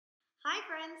Hi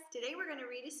friends, today we're going to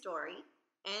read a story,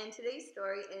 and today's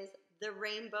story is The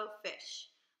Rainbow Fish.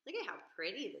 Look at how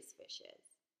pretty this fish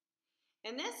is.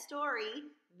 In this story,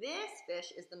 this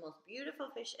fish is the most beautiful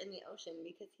fish in the ocean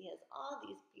because he has all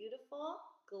these beautiful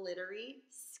glittery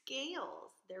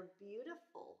scales. They're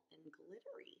beautiful and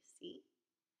glittery, see?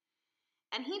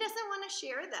 And he doesn't want to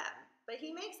share them, but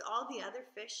he makes all the other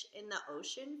fish in the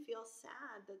ocean feel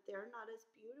sad that they're not as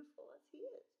beautiful as he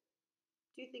is.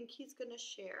 Do you think he's going to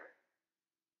share?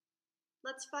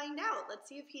 Let's find out. Let's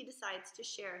see if he decides to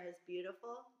share his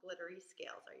beautiful glittery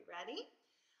scales. Are you ready?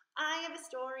 I have a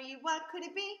story, what could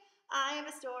it be? I have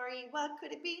a story, what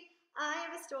could it be? I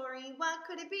have a story, what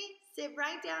could it be? Sit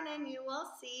right down and you will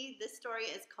see. This story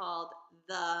is called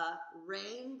The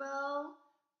Rainbow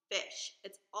Fish.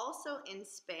 It's also in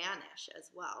Spanish as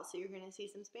well, so you're going to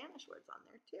see some Spanish words on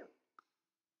there too.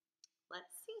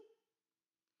 Let's see.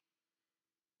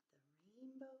 The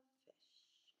Rainbow Fish.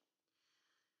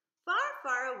 Far,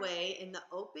 far away in the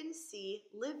open sea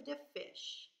lived a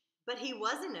fish. But he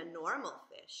wasn't a normal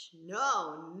fish.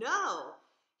 No, no.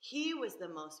 He was the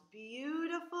most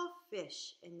beautiful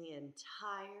fish in the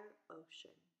entire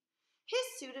ocean. His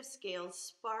suit of scales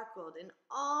sparkled in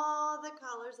all the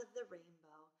colors of the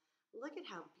rainbow. Look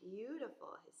at how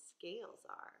beautiful his scales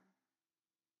are.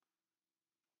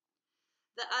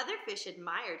 The other fish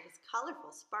admired his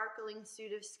colorful, sparkling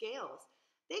suit of scales.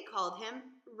 They called him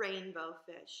Rainbow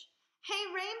Fish.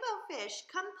 Hey, Rainbow Fish,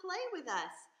 come play with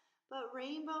us. But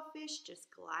Rainbow Fish just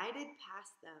glided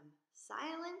past them,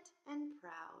 silent and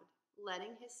proud,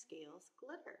 letting his scales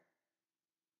glitter.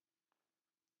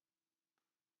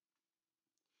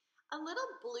 A little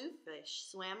blue fish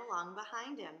swam along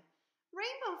behind him.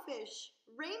 Rainbow Fish,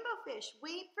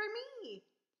 wait for me.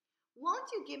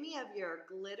 Won't you give me of your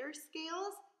glitter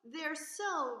scales? They're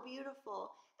so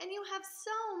beautiful, and you have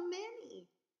so many.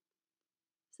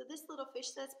 So this little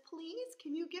fish says, please,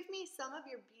 can you give me some of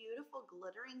your beautiful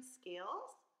glittering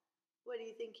scales? What do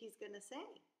you think he's going to say?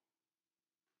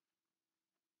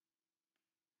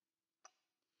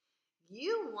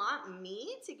 You want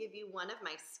me to give you one of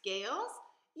my scales?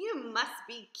 You must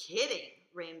be kidding,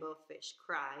 Rainbow Fish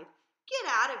cried.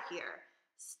 Get out of here.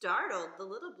 Startled, the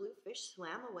little blue fish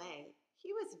swam away.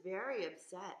 He was very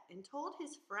upset and told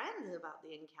his friends about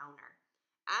the encounter.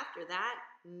 After that,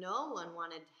 no one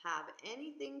wanted to have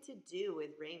anything to do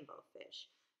with Rainbow Fish.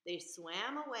 They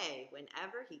swam away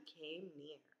whenever he came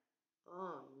near.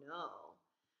 Oh no.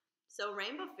 So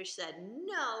Rainbow Fish said,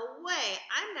 no way,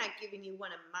 I'm not giving you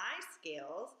one of my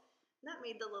scales. That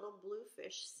made the little blue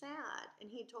fish sad, and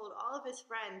he told all of his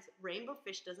friends Rainbow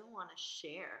Fish doesn't want to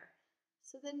share.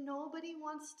 So then nobody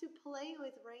wants to play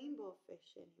with Rainbow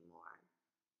Fish anymore.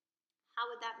 How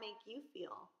would that make you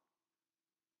feel?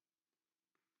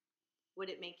 Would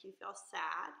it make you feel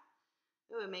sad?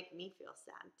 It would make me feel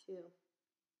sad too.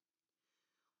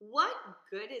 What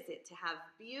good is it to have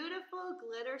beautiful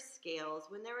glitter scales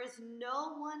when there is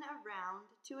no one around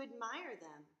to admire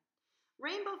them?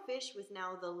 Rainbow Fish was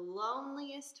now the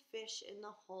loneliest fish in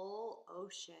the whole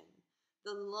ocean.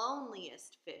 The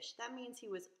loneliest fish. That means he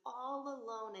was all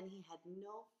alone and he had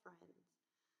no friends.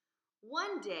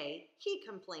 One day, he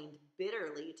complained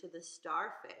bitterly to the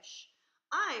starfish.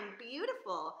 I'm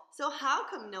beautiful, so how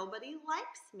come nobody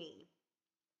likes me?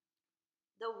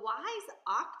 The wise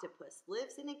octopus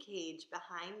lives in a cage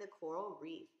behind the coral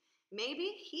reef.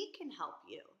 Maybe he can help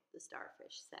you, the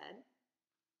starfish said.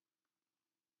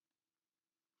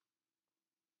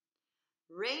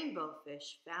 Rainbow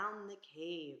Fish found the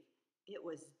cave. It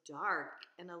was dark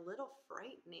and a little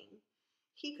frightening.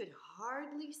 He could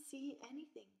hardly see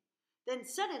anything. Then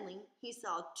suddenly he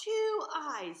saw two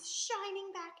eyes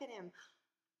shining back at him.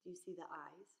 Do you see the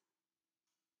eyes?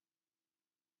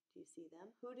 Do you see them?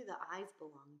 Who do the eyes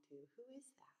belong to? Who is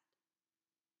that?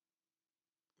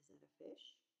 Is that a fish?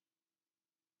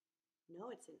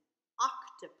 No, it's an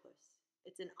octopus.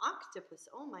 It's an octopus.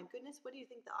 Oh my goodness, what do you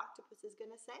think the octopus is going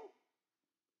to say?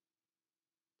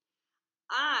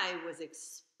 I was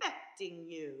expecting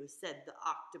you, said the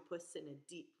octopus in a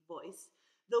deep voice.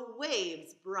 The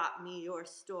waves brought me your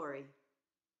story.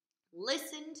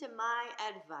 Listen to my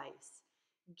advice.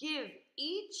 Give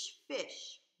each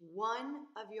fish one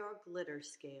of your glitter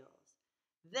scales.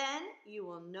 Then you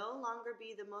will no longer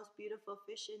be the most beautiful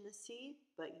fish in the sea,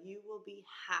 but you will be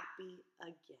happy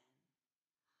again.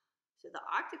 So the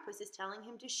octopus is telling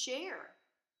him to share.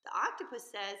 The octopus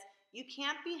says, you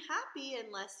can't be happy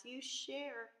unless you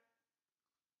share.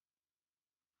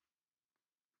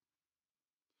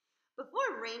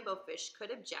 Before Rainbow Fish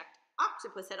could object,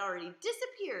 Octopus had already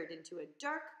disappeared into a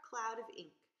dark cloud of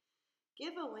ink.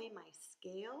 Give away my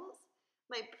scales?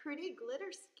 My pretty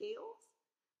glitter scales?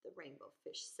 The Rainbow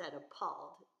Fish said,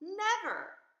 appalled.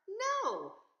 Never!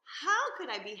 No! How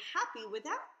could I be happy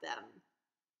without them?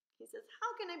 He says,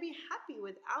 how can I be happy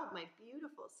without my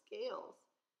beautiful scales?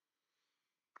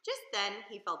 Just then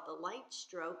he felt the light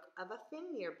stroke of a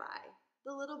fin nearby.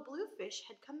 The little blue fish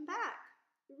had come back.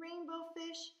 Rainbow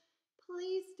Fish,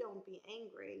 please don't be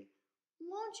angry.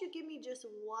 Won't you give me just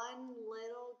one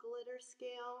little glitter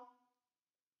scale?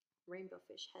 Rainbow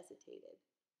Fish hesitated.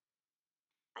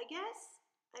 I guess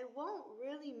I won't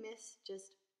really miss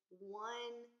just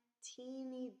one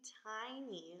teeny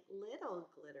tiny little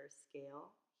glitter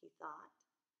scale, he thought.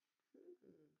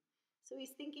 So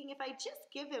he's thinking, if I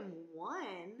just give him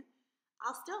one,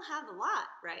 I'll still have a lot,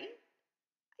 right?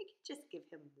 I could just give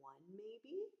him one,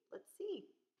 maybe. Let's see.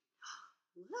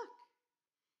 Look.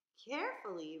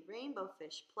 Carefully, Rainbow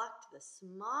Fish plucked the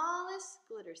smallest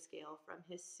glitter scale from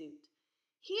his suit.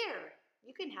 Here,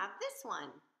 you can have this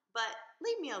one, but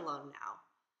leave me alone now.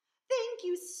 Thank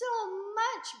you so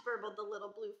much, burbled the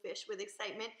little blue fish with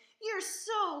excitement. You're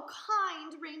so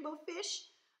kind, Rainbow Fish.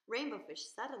 Rainbow Fish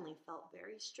suddenly felt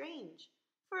very strange.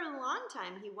 For a long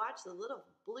time, he watched the little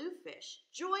blue fish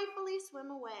joyfully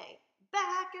swim away,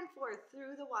 back and forth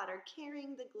through the water,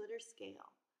 carrying the glitter scale.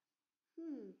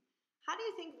 How do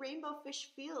you think Rainbow Fish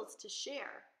feels to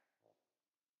share?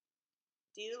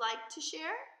 Do you like to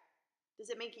share?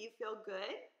 Does it make you feel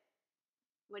good?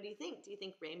 What do you think? Do you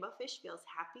think Rainbow Fish feels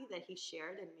happy that he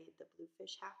shared and made the blue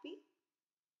fish happy?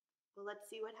 Well, let's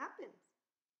see what happens.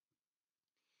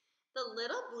 The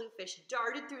little blue fish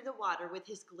darted through the water with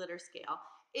his glitter scale.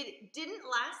 It didn't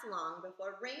last long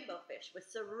before Rainbow Fish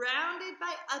was surrounded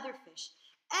by other fish.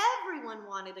 Everyone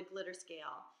wanted a glitter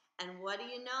scale. And what do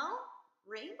you know?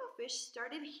 Rainbow Fish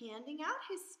started handing out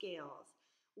his scales,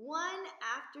 one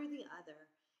after the other.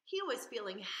 He was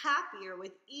feeling happier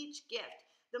with each gift.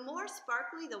 The more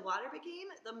sparkly the water became,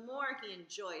 the more he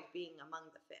enjoyed being among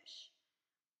the fish.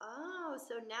 Oh,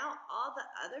 so now all the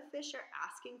other fish are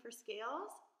asking for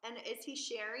scales? And is he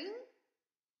sharing?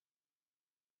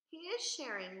 He is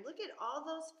sharing. Look at all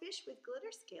those fish with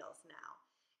glitter scales now.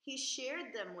 He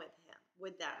shared them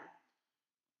with them.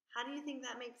 How do you think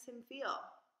that makes him feel?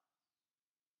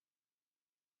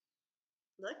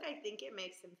 Look, I think it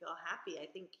makes him feel happy. I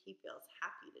think he feels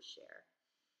happy to share.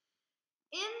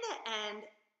 In the end,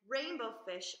 Rainbow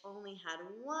Fish only had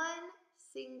one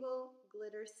single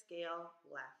glitter scale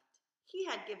left. He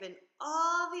had given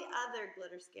all the other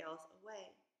glitter scales away.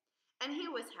 And he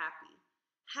was happy,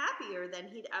 happier than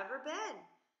he'd ever been.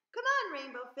 Come on,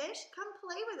 Rainbow Fish, come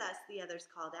play with us, the others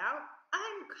called out.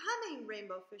 I'm coming,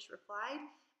 Rainbow Fish replied,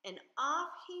 and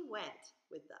off he went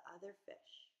with the other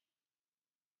fish.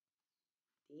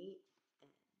 The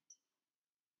end.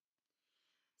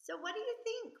 So what do you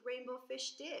think Rainbow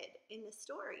Fish did in the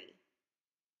story?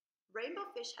 Rainbow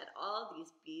Fish had all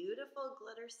these beautiful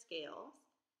glitter scales,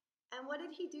 and what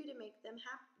did he do to make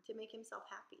himself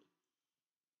happy?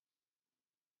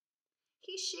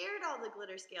 He shared all the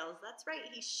glitter scales. That's right,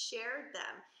 he shared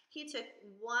them. He took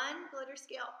one glitter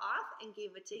scale off and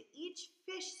gave it to each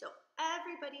fish, so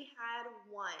everybody had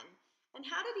one. And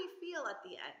how did he feel at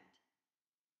the end?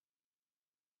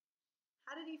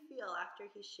 How did he feel after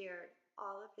he shared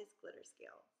all of his glitter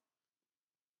scales?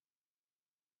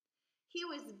 He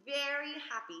was very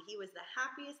happy. He was the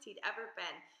happiest he'd ever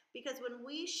been, because when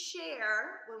we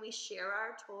share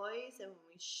our toys and when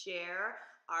we share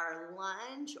our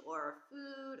lunch or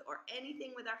food or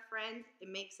anything with our friends, it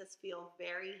makes us feel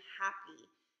very happy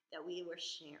that we were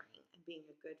sharing and being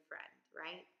a good friend,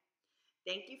 right?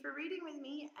 Thank you for reading with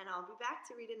me, and I'll be back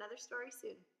to read another story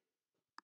soon.